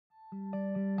I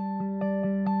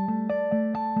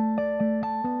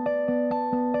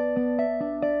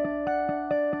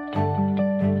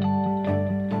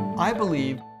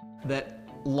believe that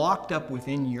locked up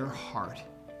within your heart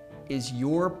is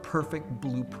your perfect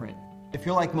blueprint. If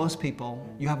you're like most people,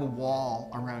 you have a wall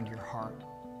around your heart.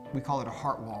 We call it a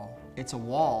heart wall. It's a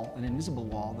wall, an invisible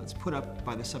wall, that's put up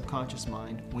by the subconscious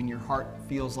mind when your heart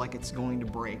feels like it's going to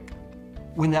break.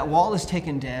 When that wall is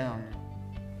taken down,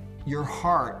 your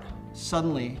heart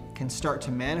suddenly can start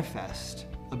to manifest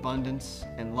abundance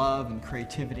and love and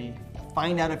creativity.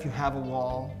 Find out if you have a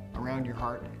wall around your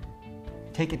heart,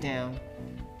 take it down,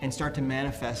 and start to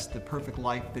manifest the perfect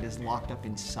life that is locked up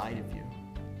inside of you.